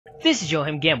This is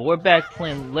Yohhamgambal. We're back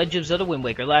playing Legends of the Wind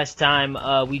Waker. Last time,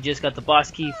 we just got the boss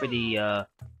key for the,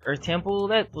 Earth Temple.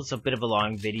 That was a bit of a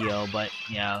long video, but,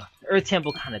 yeah, Earth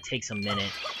Temple kind of takes a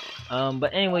minute.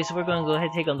 But anyway, so we're going to go ahead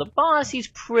and take on the boss. He's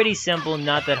pretty simple,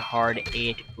 not that hard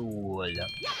at all. So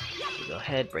go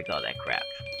ahead, break all that crap.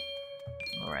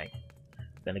 Alright.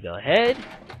 Gonna go ahead,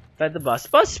 fight the boss. The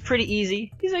boss is pretty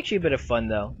easy. He's actually a bit of fun,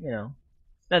 though, you know.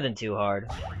 Nothing too hard.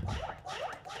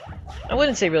 I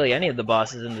wouldn't say really any of the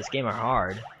bosses in this game are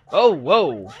hard. Oh,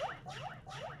 whoa!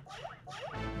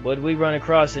 What did we run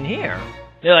across in here?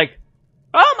 They're like,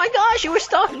 oh my gosh, you were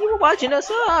stuck! You were watching us!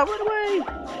 Ah, run away!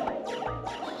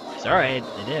 Sorry, I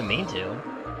didn't mean to.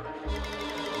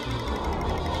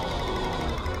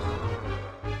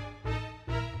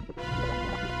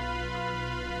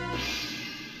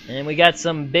 And we got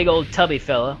some big old tubby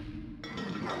fella.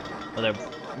 Well, they're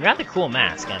rather cool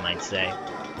mask, I might say.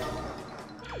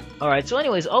 Alright, so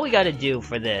anyways, all we gotta do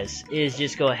for this is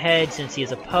just go ahead, since he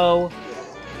is a Poe,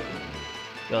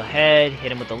 go ahead,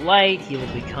 hit him with the light, he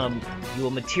will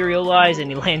materialize,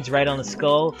 and he lands right on the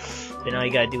skull. Then all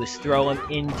you gotta do is throw him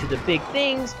into the big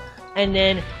things, and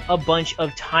then a bunch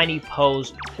of tiny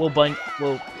Poes will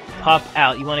pop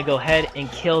out. You wanna go ahead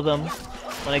and kill them.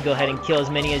 You wanna go ahead and kill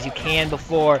as many as you can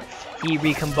before he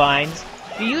recombines.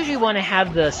 You usually wanna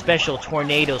have the special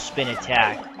tornado spin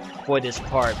attack for this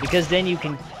part, because then you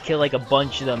can kill like a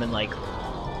bunch of them in like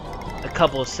a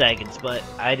couple of seconds, but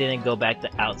I didn't go back to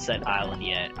Outset Island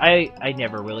yet. I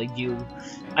never really do.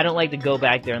 I don't like to go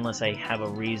back there unless I have a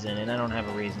reason, and I don't have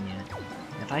a reason yet.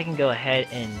 If I can go ahead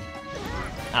and...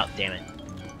 oh, damn it.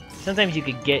 Sometimes you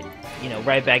could get, you know,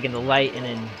 right back in the light and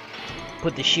then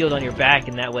put the shield on your back,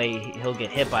 and that way he'll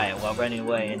get hit by it while running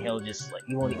away, and he'll just, like,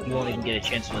 you won't even get a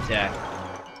chance to attack.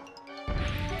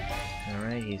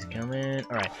 Alright, he's coming.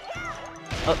 Alright.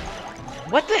 Oh,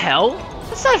 what the hell?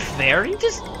 That's not fair.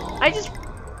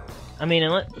 I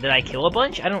mean, did I kill a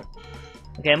bunch? I don't...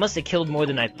 okay, I must have killed more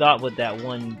than I thought with that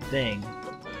one thing.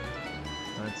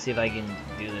 Let's see if I can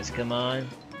do this. Come on.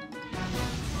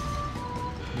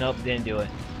 Nope, didn't do it.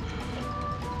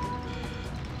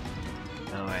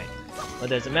 Alright. Well, it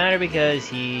doesn't matter because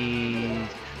I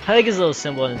think his little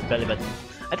symbol on his belly button.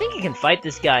 I think you can fight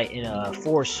this guy in a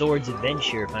Four Swords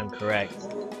adventure, if I'm correct.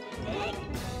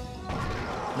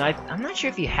 Now, I'm not sure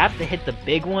if you have to hit the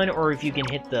big one or if you can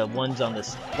hit the ones on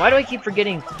this. Why do I keep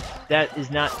forgetting that is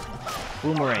not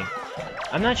boomerang?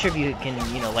 I'm not sure if you can,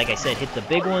 you know, like I said, hit the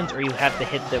big ones or you have to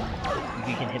hit if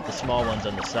you can hit the small ones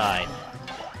on the side.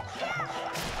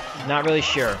 Not really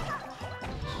sure.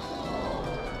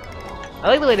 I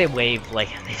like the way they wave, like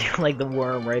they do, like the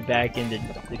worm right back into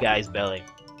the guy's belly.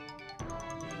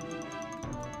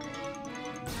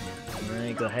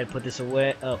 Alright, go ahead, put this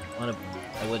away. Oh,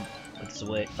 I would put this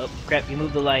away. Oh, crap, you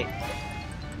moved the light.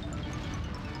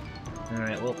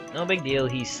 Alright, well, no big deal.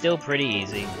 He's still pretty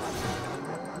easy.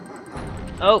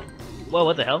 Oh, whoa,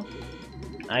 what the hell?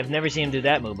 I've never seen him do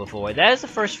that move before. That is the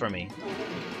first for me.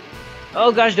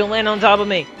 Oh gosh, don't land on top of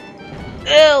me.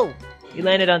 Ew! He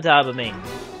landed on top of me.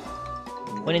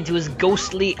 Went into his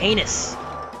ghostly anus.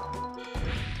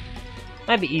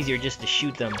 Might be easier just to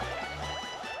shoot them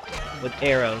with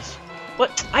arrows.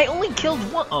 What? I only killed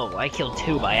one. Oh, I killed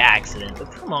two by accident.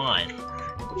 But come on.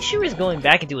 He sure is going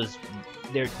back into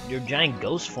their giant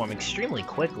ghost form extremely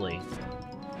quickly.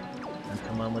 Oh,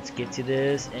 come on, let's get to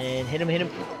this and hit him.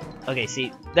 Okay,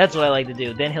 see, that's what I like to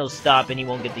do. Then he'll stop and he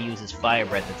won't get to use his fire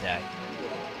breath attack.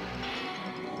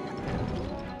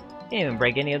 Can't even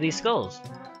break any of these skulls.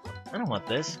 I don't want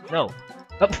this. No.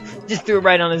 Oh, just threw it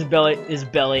right on his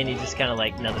belly, and he just kind of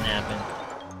like nothing happened.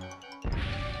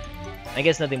 I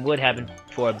guess nothing would happen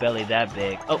for a belly that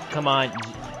big. Oh, come on.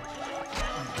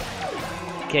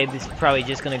 Okay, this is probably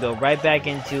just gonna go right back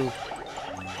into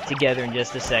together in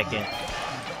just a second.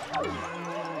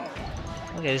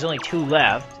 Okay, there's only 2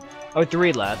 left. Or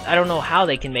 3 left. I don't know how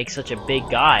they can make such a big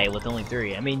guy with only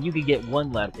 3. I mean, you could get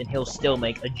 1 left and he'll still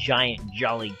make a giant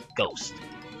jolly ghost.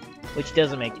 Which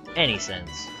doesn't make any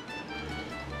sense.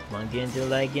 Come on, get into the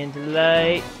light, get into the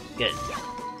light. Good.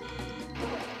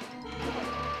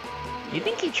 You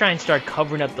think he'd try and start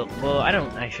covering up the... well, I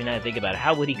don't actually know how to think about it.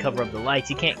 How would he cover up the lights?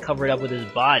 He can't cover it up with his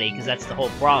body, because that's the whole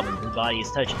problem. His body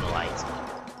is touching the lights.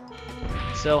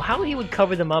 So how he would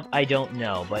cover them up, I don't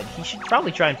know. But he should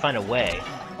probably try and find a way.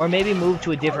 Or maybe move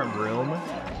to a different room.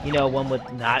 You know, one with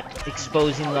not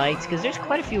exposing lights. Because there's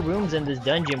quite a few rooms in this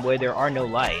dungeon where there are no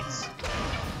lights.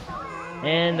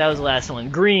 And that was the last one.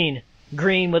 Green!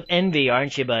 Green with envy,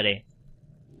 aren't you, buddy?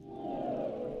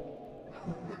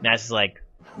 Nash is like...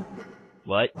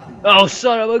 what? Oh,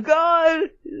 son of a gun!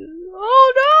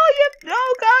 Oh, no!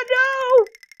 Oh, God, no!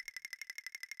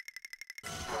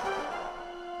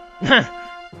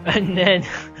 And then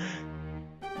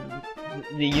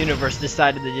the universe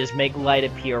decided to just make light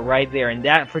appear right there in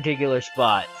that particular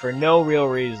spot for no real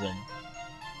reason.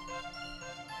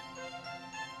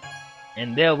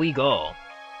 And there we go.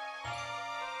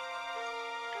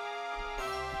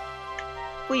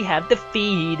 We have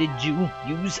defeated you.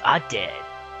 Yous are dead.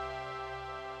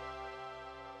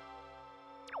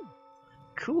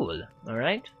 Cool.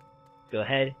 Alright. Go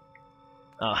ahead.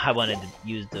 Oh, I wanted to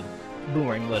use the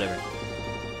boomerang, whatever.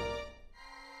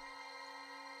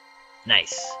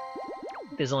 Nice.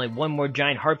 There's only one more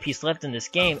giant heart piece left in this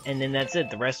game, and then that's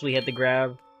it. The rest we had to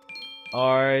grab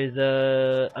are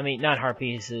the... I mean, not heart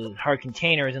pieces, heart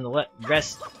containers, and the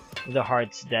rest of the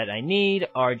hearts that I need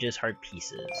are just heart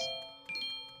pieces.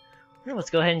 Well, let's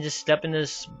go ahead and just step in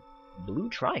this blue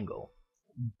triangle.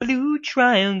 Blue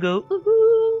triangle,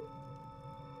 ooh.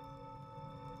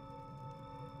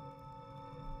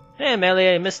 Hey,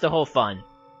 Melee, I missed the whole fun.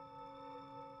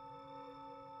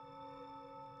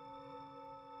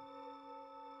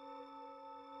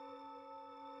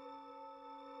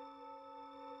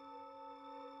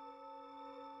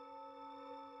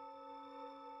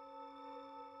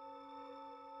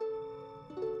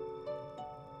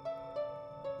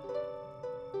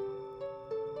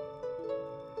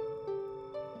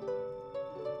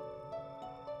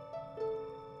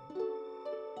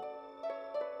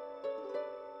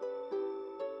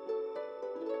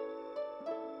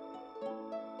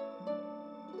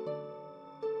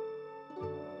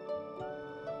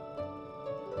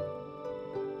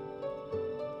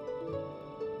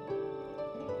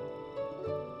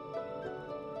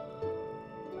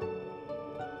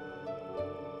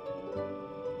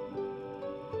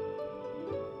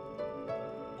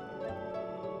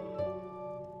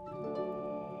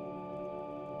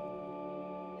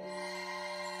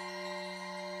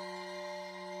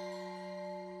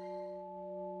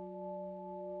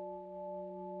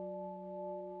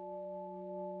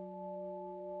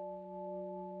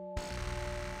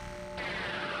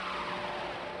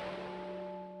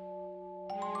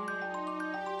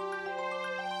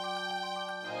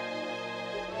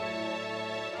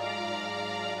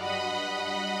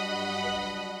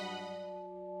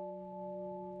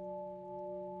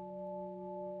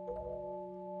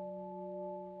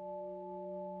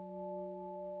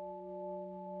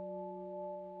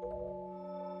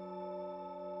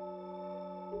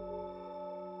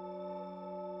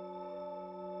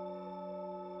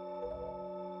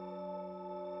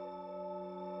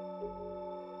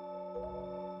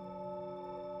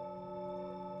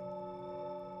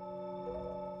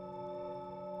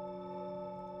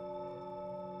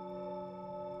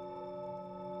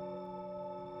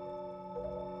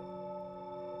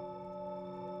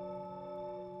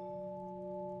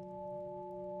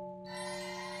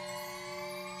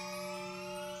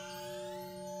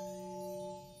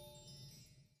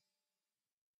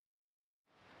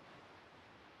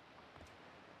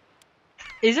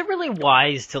 Is it really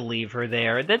wise to leave her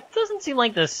there? That doesn't seem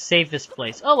like the safest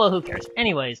place. Oh, well, who cares?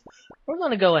 Anyways, we're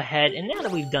gonna go ahead, and now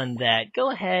that we've done that,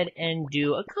 go ahead and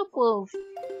do a couple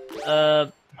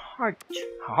of,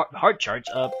 heart charts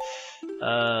up,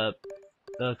 a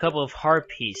couple of heart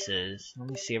pieces. Let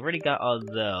me see, I've already got all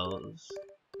those.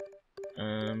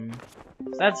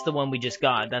 That's the one we just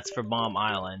got. That's for Bomb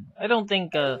Island. I don't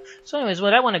think, so anyways,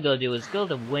 what I want to go do is go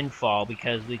to Windfall,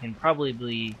 because we can probably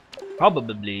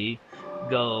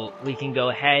we can go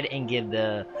ahead and give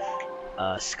the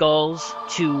skulls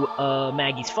to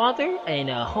Maggie's father, and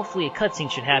hopefully a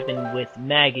cutscene should happen with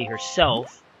Maggie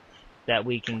herself, that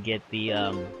we can get the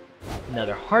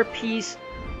another heart piece,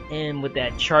 and with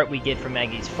that chart we get from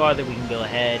Maggie's father, we can go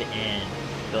ahead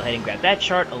and grab that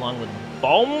chart along with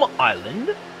Bomb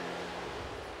Island.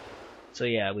 So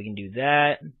yeah, we can do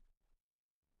that and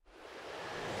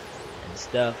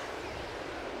stuff.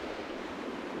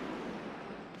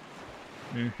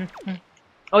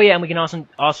 Oh yeah, and we can also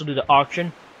do the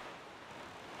auction.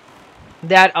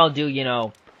 That I'll do, you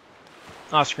know,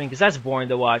 off screen, because that's boring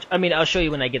to watch. I mean, I'll show you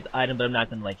when I get the item, but I'm not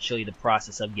gonna like show you the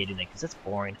process of getting it, because that's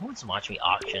boring. Who wants to watch me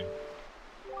auction?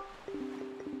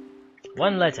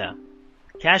 1 letter.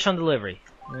 Cash on delivery.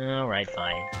 Alright,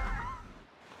 fine.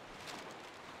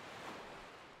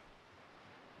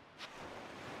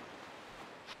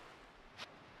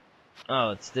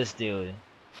 Oh, it's this dude.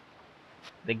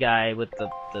 The guy with the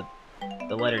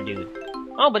letter dude.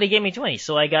 Oh, but he gave me 20,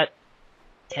 so I got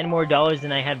 10 more dollars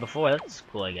than I had before. That's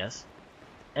cool, I guess.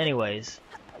 Anyways,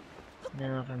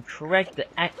 now if I'm correct,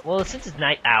 well, since it's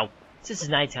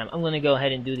nighttime, I'm gonna go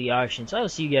ahead and do the auction. So I will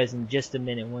see you guys in just a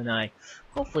minute when I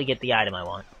hopefully get the item I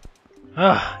want.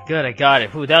 Oh, good, I got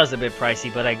it. Ooh, that was a bit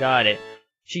pricey, but I got it.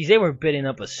 Jeez, they were bidding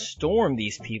up a storm,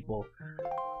 these people.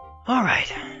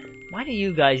 Alright. Why do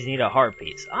you guys need a heart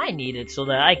piece? I need it so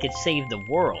that I could save the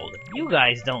world. You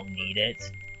guys don't need it.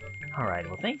 Alright,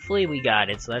 well thankfully we got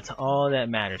it, so that's all that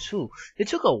matters. Whew, it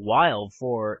took a while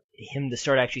for him to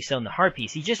start actually selling the heart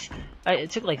piece. He just,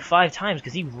 it took like 5 times,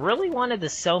 because he really wanted to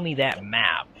sell me that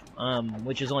map.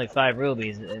 Which is only 5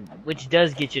 rubies, which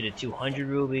does get you to 200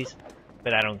 rubies,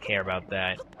 but I don't care about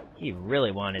that. He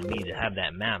really wanted me to have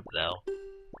that map, though.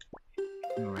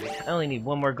 Alright, I only need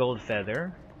 1 more gold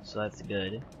feather, so that's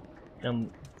good.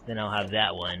 Then I'll have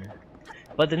that one.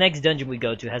 But the next dungeon we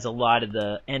go to has a lot of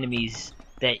the enemies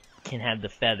that can have the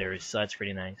feathers, so that's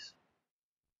pretty nice.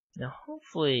 Now,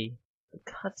 hopefully, the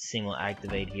cutscene will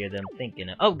activate here that I'm thinking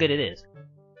of. Oh, good, it is.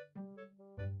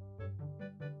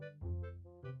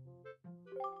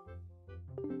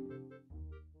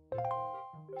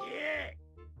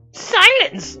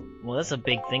 Silence! Well, that's a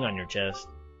big thing on your chest.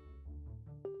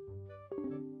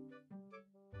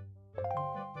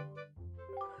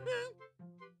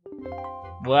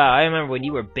 Wow, I remember when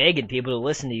you were begging people to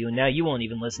listen to you, and now you won't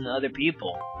even listen to other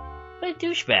people. What a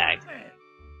douchebag.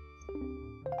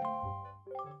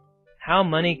 How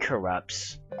money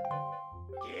corrupts.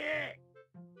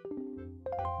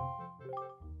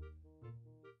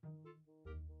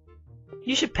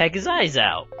 You should peck his eyes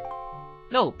out.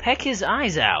 No, peck his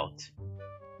eyes out.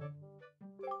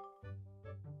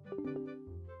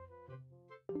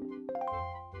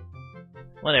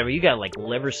 Whatever, you got like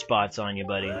liver spots on you,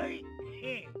 buddy.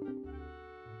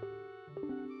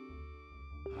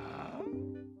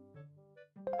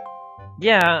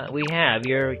 Yeah, we have.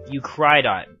 You cried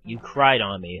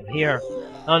on me. Here,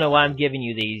 I don't know why I'm giving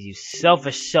you these, you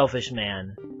selfish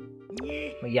man.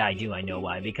 Well, yeah, I do. I know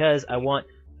why. Because I want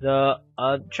the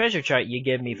treasure chart you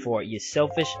give me for it, you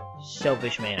selfish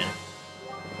man.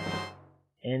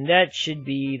 And that should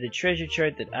be the treasure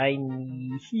chart that I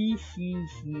need.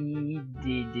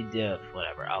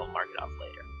 Whatever. I'll mark it off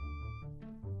later.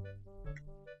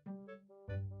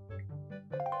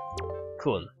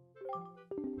 Cool.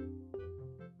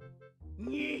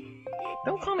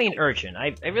 Don't call me an urchin.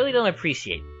 I really don't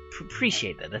appreciate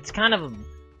that. That's kind of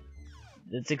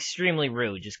that's extremely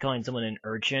rude. Just calling someone an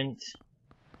urchin.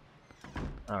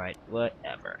 Alright,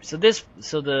 whatever. So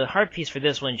the heart piece for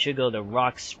this one should go to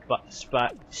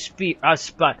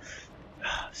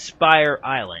Spire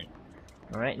Island.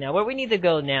 Alright, now where we need to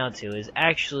go now to is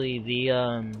actually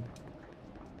the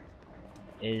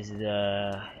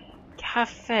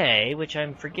cafe, which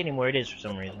I'm forgetting where it is for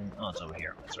some reason. Oh, it's over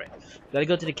here. That's right. Gotta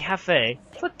go to the cafe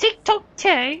for TikTok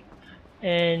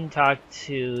and talk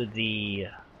to the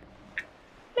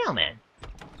mailman.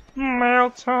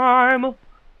 Mail time.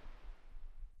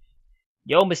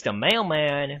 Yo, Mr.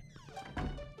 Mailman.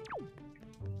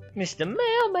 Mr.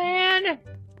 Mailman.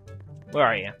 Where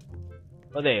are you?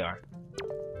 Oh, there you are.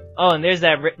 Oh, and there's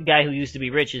that guy who used to be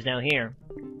rich is now here.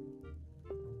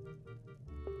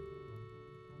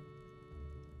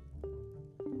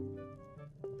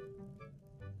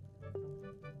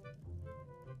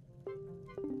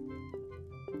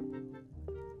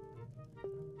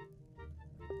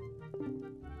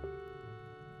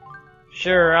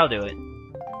 Sure, I'll do it.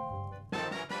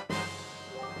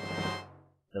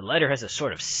 The letter has a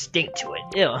sort of stink to it.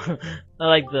 Ew. I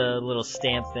like the little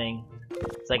stamp thing.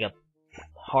 It's like a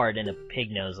heart and a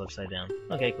pig nose upside down.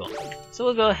 Okay, cool. So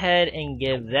we'll go ahead and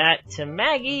give that to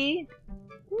Maggie.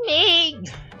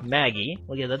 Maggie.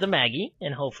 We'll give that to Maggie,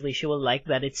 and hopefully she will like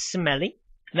that it's smelly.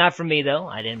 Not for me, though.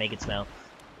 I didn't make it smell.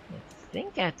 I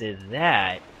think after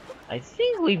that, I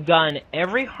think we've gotten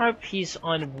every heart piece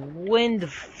on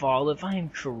Windfall, if I am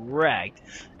correct.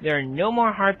 There are no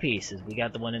more heart pieces. We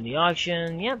got the one in the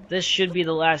auction. Yep, this should be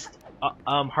the last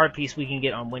heart piece we can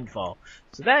get on Windfall.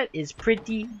 So that is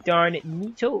pretty darn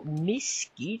neato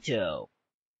mosquito.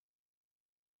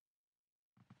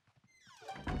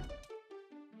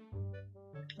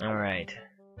 Alright.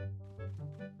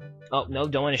 Oh, no,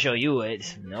 don't want to show you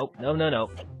it. Nope, no.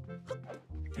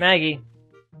 Maggie,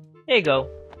 here you go.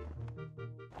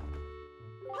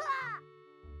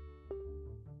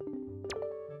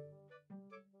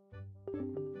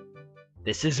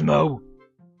 This is Mo.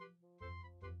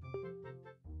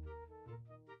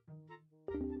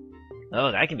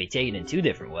 Oh, that can be taken in 2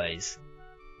 different ways.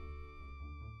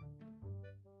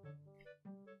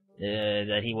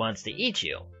 That he wants to eat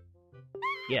you.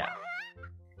 Yeah.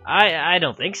 I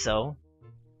don't think so.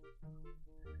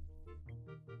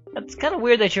 It's kind of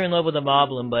weird that you're in love with a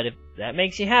moblin, but if that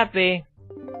makes you happy...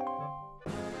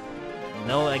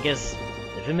 No, I guess...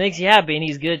 If it makes you happy and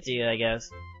he's good to you, I guess.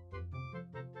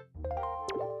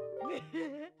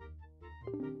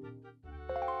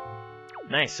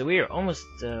 Nice, so we are almost,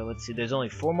 let's see, there's only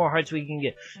 4 more hearts we can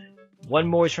get. 1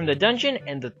 more is from the dungeon,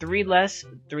 and the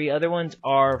 3 other ones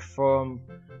are from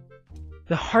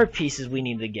the heart pieces we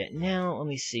need to get. Now, let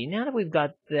me see, now that we've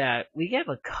got that, we have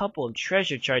a couple of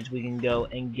treasure charts we can go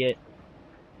and get.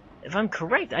 If I'm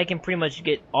correct, I can pretty much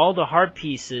get all the heart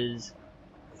pieces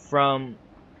from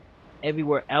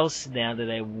everywhere else now that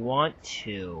I want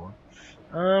to.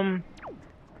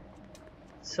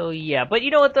 So yeah, but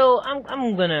you know what though, I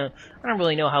don't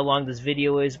really know how long this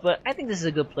video is, but I think this is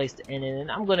a good place to end it,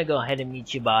 and I'm gonna go ahead and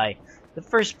meet you by the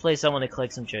first place I want to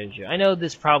collect some treasure. I know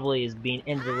this probably is being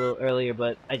ended a little earlier,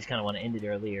 but I just kind of want to end it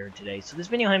earlier today. So this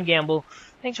has been Yohhamgambal.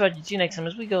 Thanks for watching. See you next time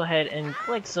as we go ahead and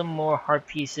collect some more heart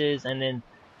pieces, and then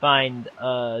find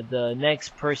the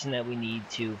next person that we need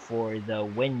to for the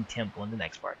Wind Temple in the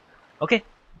next part. Okay,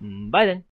 bye then.